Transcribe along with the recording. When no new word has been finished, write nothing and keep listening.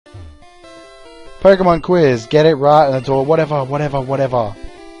Pokemon quiz. Get it right and the door. Whatever.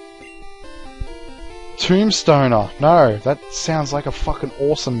 Tombstoner. No, that sounds like a fucking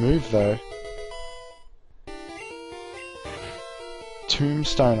awesome move though.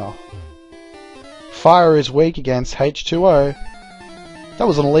 Tombstoner. Fire is weak against H2O. That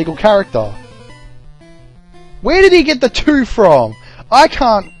was an illegal character. Where did he get the 2 from? I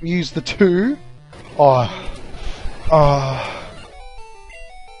can't use the 2. Oh.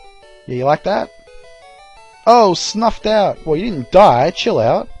 Yeah, you like that? Oh, snuffed out. Well, you didn't die. Chill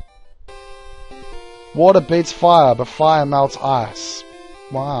out. Water beats fire, but fire melts ice.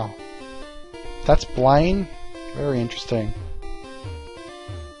 Wow. That's Blaine? Very interesting.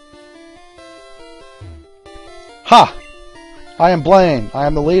 Ha! I am Blaine. I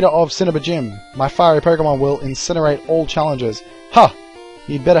am the leader of Cinnabar Gym. My fiery Pokemon will incinerate all challenges. Ha!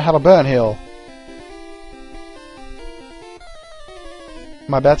 You'd better have a burn heal.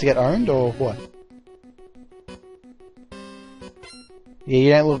 Am I about to get owned, or what? Yeah, you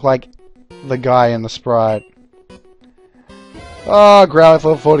don't look like the guy in the sprite. Oh, Growlithe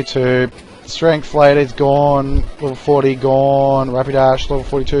level 42. Strength Flate is gone. Level 40 gone. Rapidash level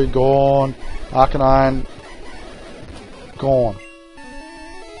 42 gone. Arcanine gone.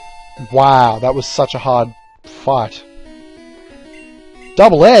 Wow, that was such a hard fight.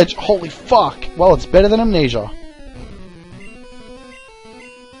 Double Edge? Holy fuck! Well, it's better than Amnesia.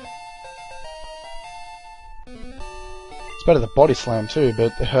 It's better than Body Slam too,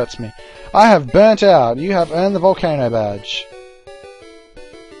 but it hurts me. I have burnt out. You have earned the Volcano Badge.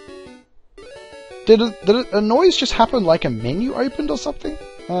 Did a noise just happen like a menu opened or something?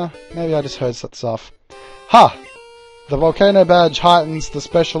 Maybe I just heard that stuff. Ha! The Volcano Badge heightens the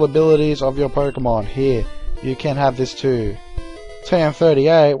special abilities of your Pokemon. Here, you can have this too.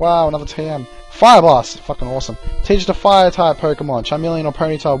 TM38. Wow, another TM. Fire Blast. Fucking awesome. Teach the Fire-type Pokemon. Charmeleon or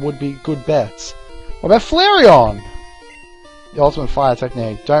Ponyta would be good bets. What about Flareon? The ultimate fire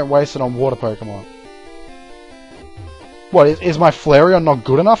technique. Don't waste it on water Pokemon. What, is my Flareon not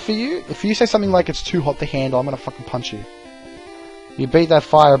good enough for you? If you say something like it's too hot to handle, I'm gonna fucking punch you. You beat that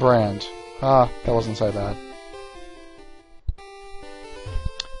Firebrand. Ah, that wasn't so bad.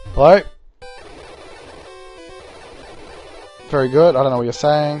 Hello? Very good. I don't know what you're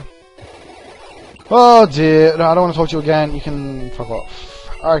saying. Oh dear. No, I don't want to talk to you again. You can fuck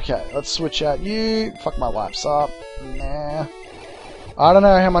off. Okay, let's switch out you. Fuck my lives up. Nah. I don't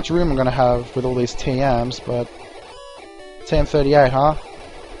know how much room I'm going to have with all these TMs, but... TM38, huh?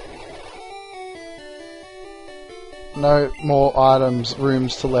 No more items,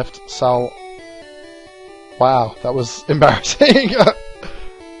 rooms to left sell. Wow, that was embarrassing.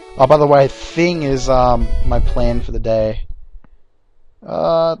 Oh, by the way, thing is my plan for the day.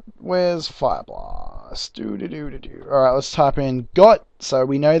 Where's Fire Blast? Alright, let's type in got, so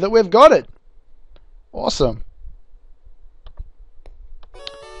we know that we've got it. Awesome.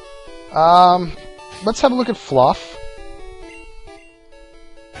 Let's have a look at Fluff.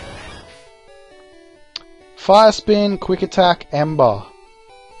 Fire Spin, Quick Attack, Ember.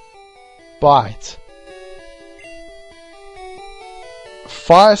 Bite.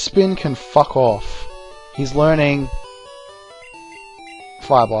 Fire Spin can fuck off. He's learning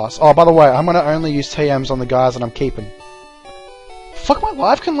Fire Blast. Oh, by the way, I'm going to only use TMs on the guys that I'm keeping. Fuck my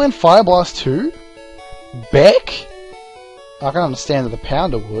life can learn Fire Blast too? Beck? I can understand that the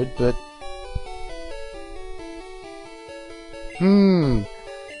Pounder would, but...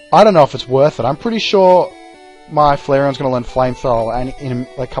 I don't know if it's worth it. I'm pretty sure my Flareon's going to learn Flamethrower in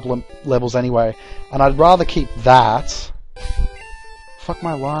a couple of levels anyway. And I'd rather keep that. Fuck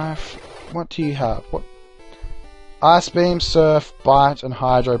my life. What do you have? What? Ice Beam, Surf, Bite, and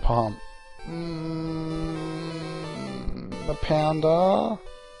Hydro Pump. The Pounder.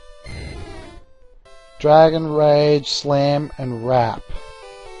 Dragon Rage, Slam, and Wrap.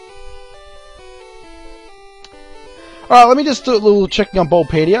 Alright, let me just do a little checking on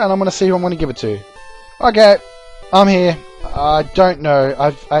Bulbapedia, and I'm going to see who I'm going to give it to. Okay, I'm here. I don't know.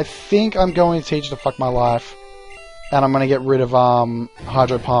 I think I'm going to teach to fuck my life. And I'm going to get rid of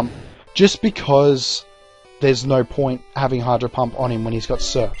Hydro Pump. Just because there's no point having Hydro Pump on him when he's got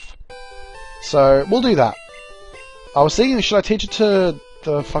Surf. So, we'll do that. I was thinking, should I teach it to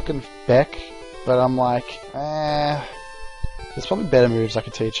the fucking Beck? But I'm like, there's probably better moves I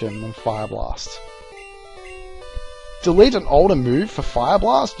could teach him than Fire Blast. Delete an older move for Fire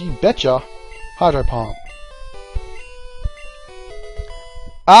Blast? You betcha. Hydro Pump.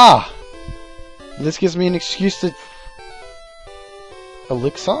 Ah! This gives me an excuse to...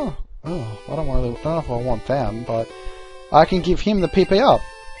 Elixir? Oh, I don't know if I want them, but I can give him the PP up.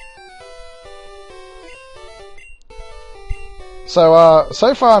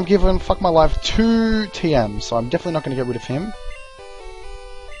 So far I'm given, fuck my life, 2 TMs, so I'm definitely not going to get rid of him.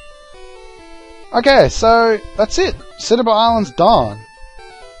 Okay, so that's it. Cinnabar Island's done.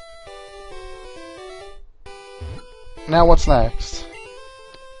 Now what's next?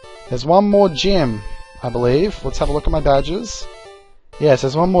 There's one more gym, I believe. Let's have a look at my badges. Yes,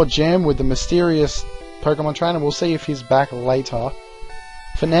 there's one more gym with the mysterious Pokemon trainer. We'll see if he's back later.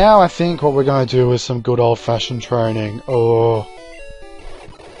 For now, I think what we're going to do is some good old-fashioned training. Oh.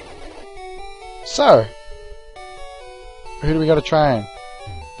 So, who do we got to train?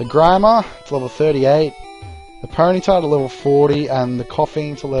 The Grimer to level 38, the Ponyta to level 40, and the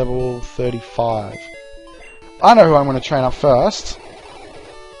Koffing to level 35. I know who I'm going to train up first.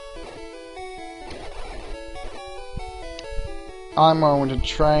 I'm going to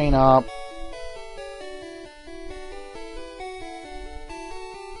train up...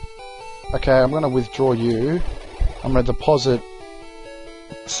 Okay, I'm going to withdraw you. I'm going to deposit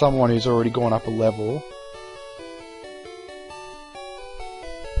someone who's already gone up a level.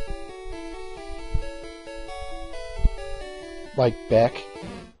 Like Beck.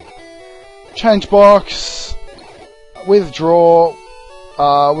 Change box. Withdraw.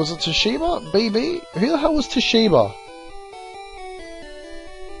 Was it Toshiba? BB? Who the hell was Toshiba?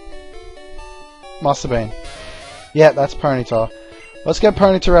 Must have been. Yeah, that's Ponyta. Let's get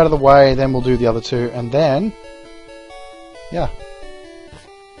Ponyta out of the way, then we'll do the other two, and then... yeah.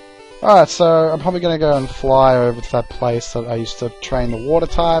 Alright, so I'm probably going to go and fly over to that place that I used to train the water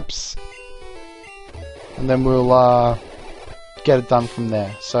types. And then we'll get it done from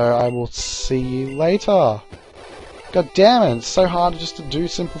there. So I will see you later. God damn it, it's so hard just to do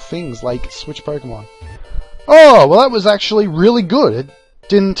simple things like switch Pokemon. Oh, well that was actually really good. It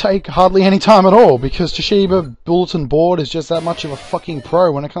didn't take hardly any time at all, because Toshiba Bulletin Board is just that much of a fucking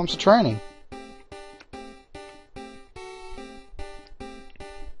pro when it comes to training.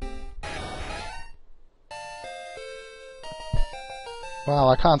 Well,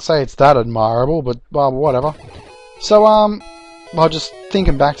 I can't say it's that admirable, but well, whatever. So, well, just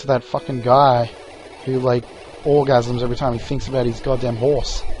thinking back to that fucking guy who, like, orgasms every time he thinks about his goddamn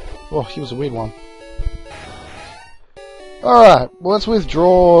horse. Oh, he was a weird one. Alright, well, let's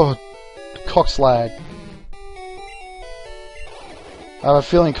withdraw Coxlag. I have a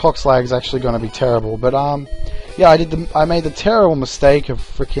feeling Coxlag is actually going to be terrible, but, yeah, I made the terrible mistake of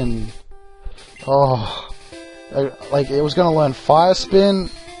freaking... oh... like, it was going to learn Fire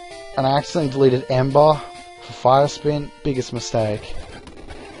Spin, and I accidentally deleted Ember for Fire Spin. Biggest mistake.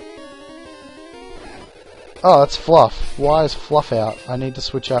 Oh, that's Fluff. Why is Fluff out? I need to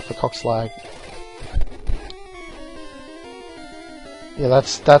switch out for Coxlag. Yeah,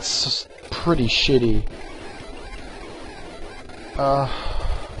 that's pretty shitty. Alright,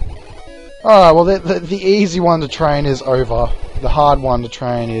 well, the easy one to train is over. The hard one to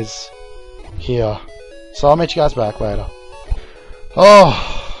train is here. So I'll meet you guys back later.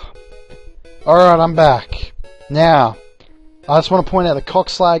 Oh! Alright, I'm back. Now, I just want to point out that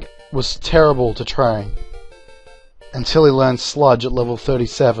Coxlag was terrible to train. Until he learned Sludge at level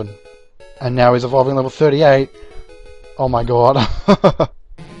 37. And now he's evolving level 38. Oh my god.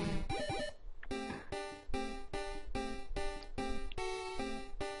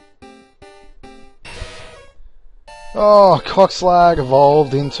 Oh, Coxlag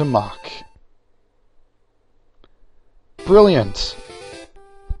evolved into Muck. Brilliant.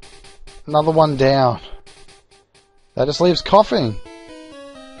 Another one down. That just leaves Koffing.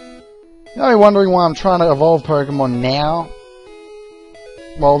 You're wondering why I'm trying to evolve Pokemon now?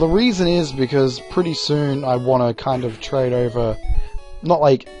 Well, the reason is because pretty soon I want to kind of trade over, not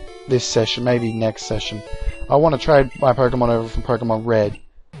like this session, maybe next session. I want to trade my Pokemon over from Pokemon Red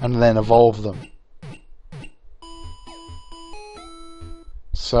and then evolve them.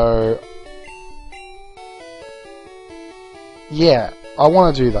 So, yeah, I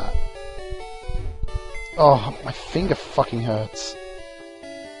want to do that. Oh, my finger fucking hurts.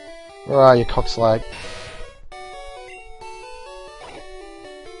 Where are you, Coxlag?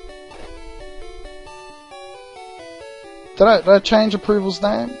 Did I change Approval's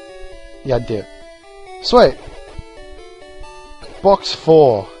name? Yeah, I did. Sweet. Box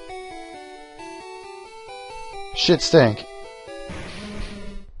 4. Shit stink.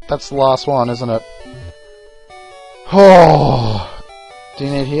 That's the last one, isn't it? Oh. Do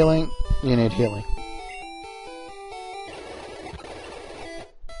you need healing? You need healing.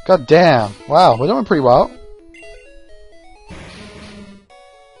 God damn. Wow, we're doing pretty well.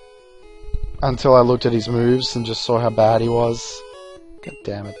 Until I looked at his moves and just saw how bad he was. God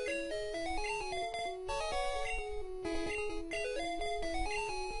damn it.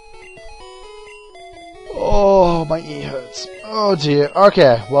 Oh, my ear hurts. Oh dear.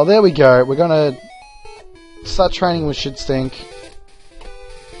 Okay, well there we go. We're gonna start training with Shit Stink.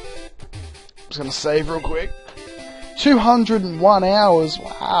 Just gonna save real quick. 201 hours.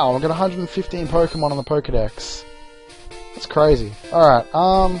 Wow, I've got 115 Pokemon on the Pokedex. That's crazy. Alright,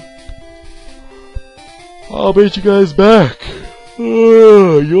 I'll beat you guys back.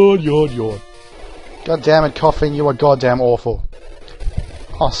 Yawn. God damn it, Coughing, you are goddamn awful.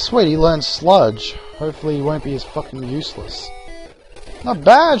 Oh, sweet, he learned Sludge. Hopefully he won't be as fucking useless. Not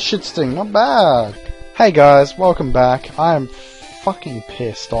bad, Shit Stink, not bad. Hey guys, welcome back. I am fucking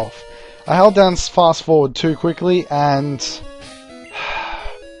pissed off. I held down fast forward too quickly and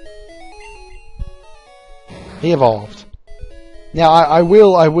he evolved. Now I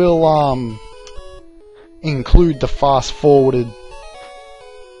will include the fast forwarded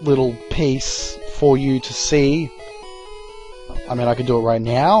little piece for you to see. I mean, I could do it right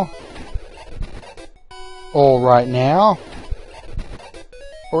now, or right now,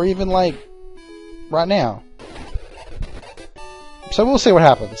 or even like right now. So we'll see what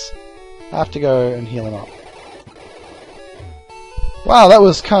happens. I have to go and heal him up. Wow, that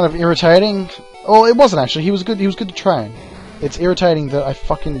was kind of irritating. Well, it wasn't actually. He was good. He was good to train. It's irritating that I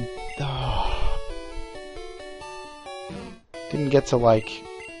fucking didn't get to like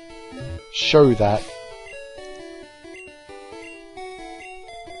show that.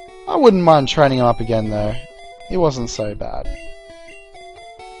 I wouldn't mind training him up again though. It wasn't so bad.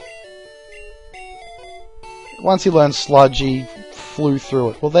 Once he learned Sludge, he flew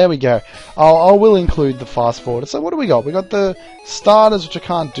through it. Well, there we go. I will include the fast forward. So what do we got? We got the starters, which I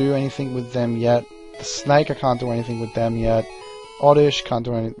can't do anything with them yet. The Snake, I can't do anything with them yet. Oddish, can't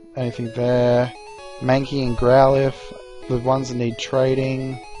do anything there. Mankey and Growlithe, the ones that need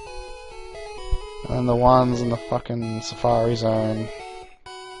trading. And the ones in the fucking Safari Zone.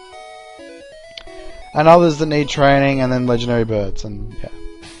 And others that need training, and then legendary birds. And yeah.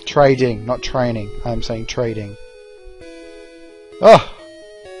 Trading, not training. I'm saying trading. Oh!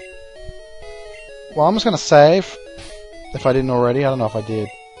 Well, I'm just gonna save. If I didn't already, I don't know if I did.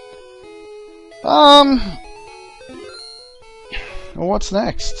 Well, what's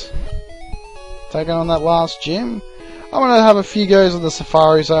next? Taking on that last gym? I'm gonna have a few goes in the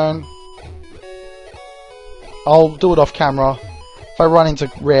Safari Zone. I'll do it off camera. If I run into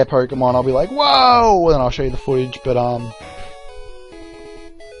rare Pokemon, I'll be like, whoa! And I'll show you the footage, but,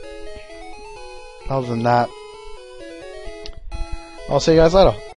 other than that, I'll see you guys later.